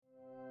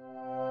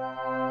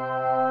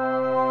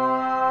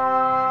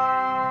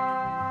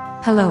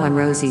Hello, I'm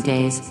Rosie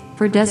Days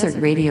for Desert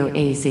Radio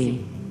AZ.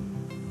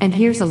 And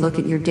here's a look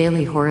at your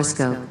daily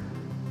horoscope.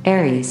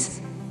 Aries.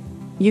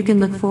 You can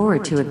look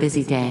forward to a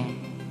busy day.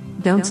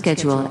 Don't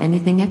schedule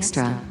anything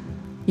extra.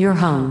 Your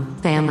home,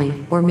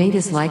 family, or mate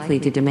is likely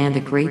to demand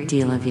a great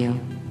deal of you.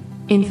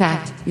 In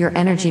fact, your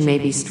energy may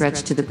be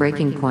stretched to the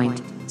breaking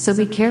point, so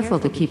be careful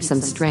to keep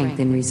some strength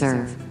in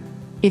reserve.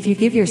 If you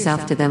give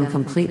yourself to them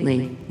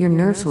completely, your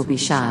nerves will be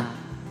shot.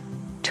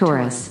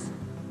 Taurus.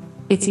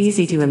 It's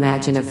easy to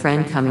imagine a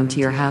friend coming to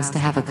your house to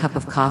have a cup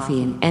of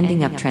coffee and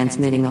ending up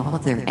transmitting all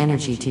of their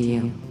energy to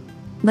you.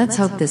 Let's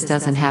hope this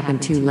doesn't happen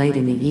too late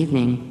in the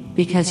evening,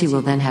 because you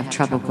will then have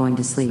trouble going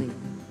to sleep.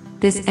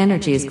 This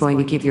energy is going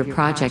to give your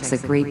projects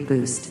a great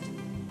boost.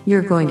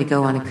 You're going to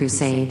go on a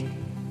crusade.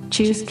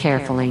 Choose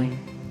carefully.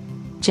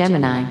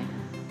 Gemini.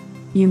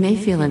 You may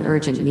feel an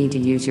urgent need to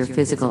use your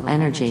physical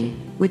energy,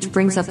 which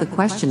brings up the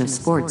question of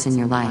sports in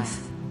your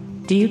life.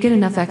 Do you get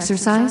enough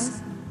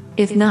exercise?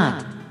 If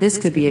not, this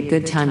could be a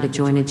good time to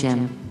join a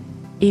gym.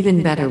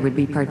 Even better would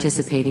be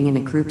participating in a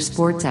group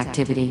sports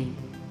activity.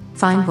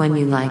 Find one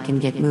you like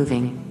and get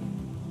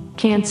moving.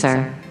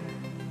 Cancer.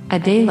 A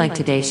day like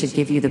today should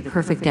give you the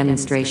perfect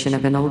demonstration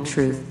of an old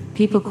truth.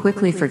 People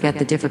quickly forget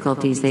the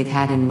difficulties they've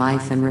had in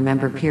life and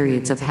remember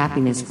periods of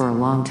happiness for a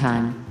long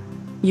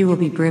time. You will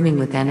be brimming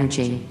with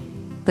energy.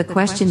 The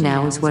question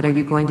now is, what are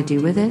you going to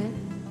do with it?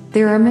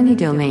 There are many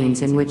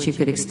domains in which you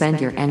could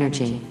expend your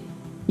energy.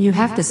 You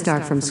have to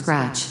start from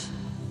scratch.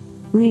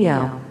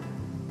 Leo.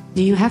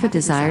 Do you have a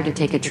desire to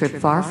take a trip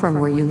far from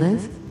where you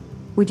live?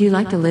 Would you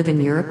like to live in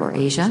Europe or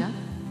Asia?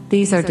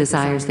 These are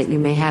desires that you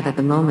may have at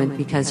the moment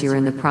because you're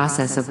in the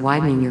process of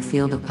widening your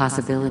field of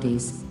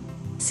possibilities.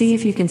 See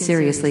if you can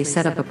seriously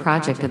set up a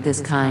project of this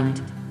kind.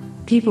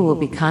 People will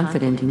be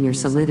confident in your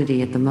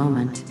solidity at the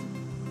moment.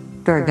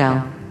 Virgo.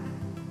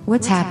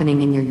 What's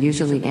happening in your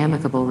usually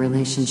amicable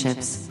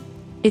relationships?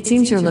 It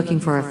seems you're looking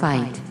for a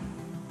fight.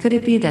 Could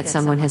it be that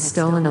someone has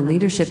stolen a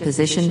leadership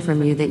position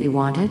from you that you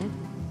wanted?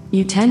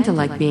 You tend to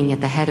like being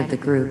at the head of the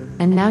group,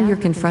 and now you're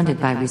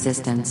confronted by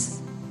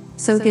resistance.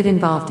 So get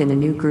involved in a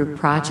new group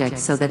project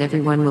so that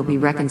everyone will be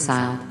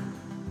reconciled.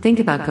 Think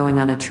about going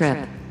on a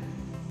trip.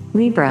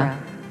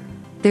 Libra.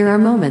 There are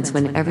moments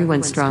when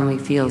everyone strongly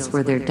feels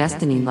where their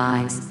destiny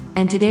lies,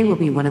 and today will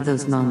be one of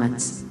those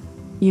moments.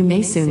 You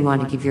may soon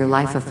want to give your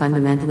life a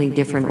fundamentally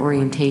different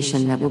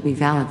orientation that will be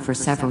valid for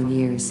several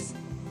years.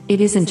 It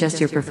isn't just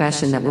your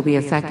profession that will be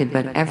affected,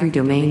 but every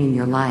domain in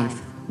your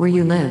life, where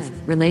you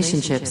live,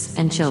 relationships,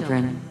 and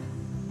children.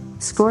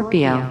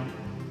 Scorpio.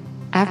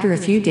 After a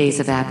few days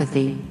of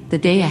apathy, the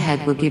day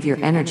ahead will give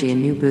your energy a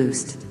new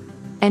boost.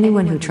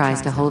 Anyone who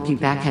tries to hold you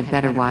back had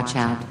better watch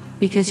out,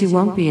 because you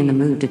won't be in the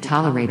mood to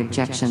tolerate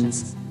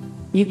objections.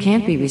 You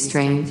can't be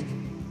restrained.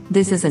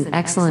 This is an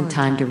excellent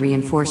time to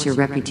reinforce your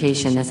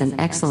reputation as an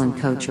excellent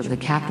coach or the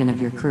captain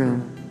of your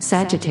crew.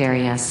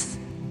 Sagittarius.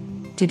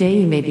 Today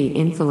you may be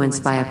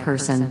influenced by a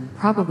person,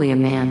 probably a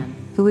man,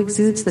 who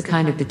exudes the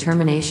kind of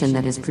determination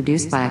that is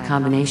produced by a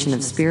combination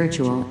of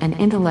spiritual and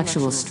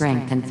intellectual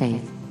strength and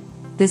faith.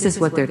 This is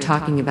what they're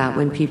talking about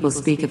when people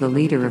speak of a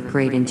leader of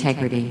great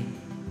integrity.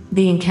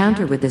 The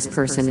encounter with this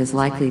person is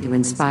likely to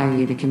inspire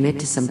you to commit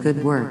to some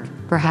good work,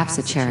 perhaps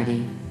a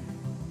charity.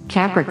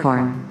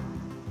 Capricorn.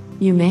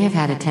 You may have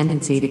had a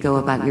tendency to go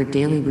about your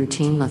daily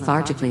routine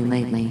lethargically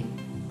lately.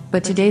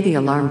 But today the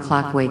alarm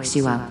clock wakes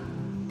you up.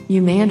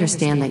 You may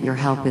understand that your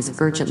help is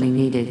urgently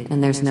needed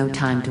and there's no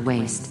time to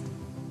waste.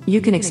 You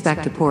can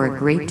expect to pour a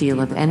great deal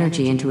of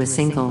energy into a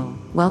single,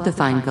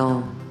 well-defined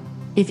goal.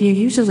 If you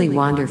usually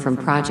wander from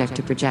project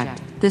to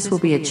project, this will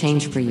be a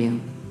change for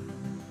you.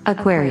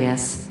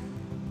 Aquarius.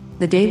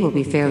 The day will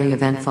be fairly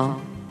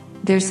eventful.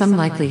 There's some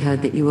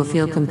likelihood that you will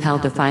feel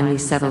compelled to finally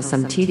settle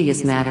some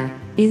tedious matter,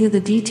 either the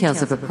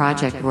details of a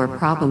project or a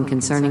problem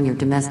concerning your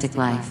domestic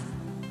life.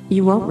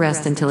 You won't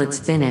rest until it's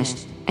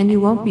finished, and you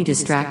won't be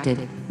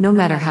distracted, no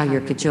matter how you're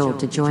cajoled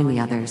to join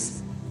the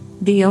others.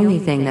 The only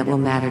thing that will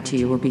matter to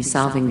you will be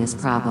solving this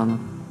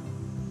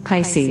problem.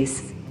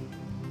 Pisces.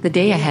 The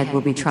day ahead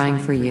will be trying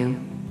for you.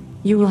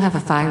 You will have a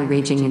fire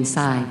raging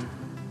inside.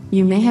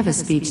 You may have a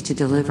speech to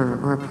deliver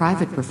or a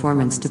private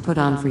performance to put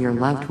on for your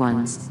loved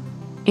ones.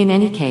 In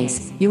any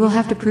case, you will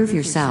have to prove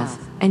yourself,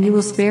 and you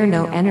will spare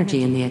no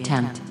energy in the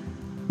attempt.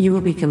 You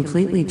will be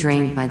completely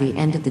drained by the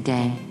end of the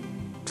day.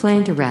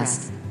 Plan to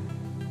rest.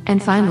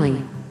 And finally,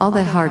 all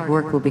that hard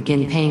work will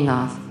begin paying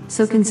off,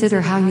 so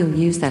consider how you'll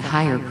use that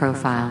higher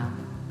profile.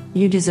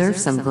 You deserve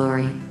some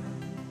glory.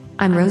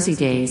 I'm Rosie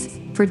Days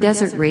for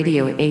Desert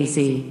Radio AZ.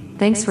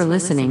 Thanks for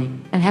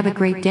listening, and have a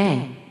great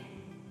day.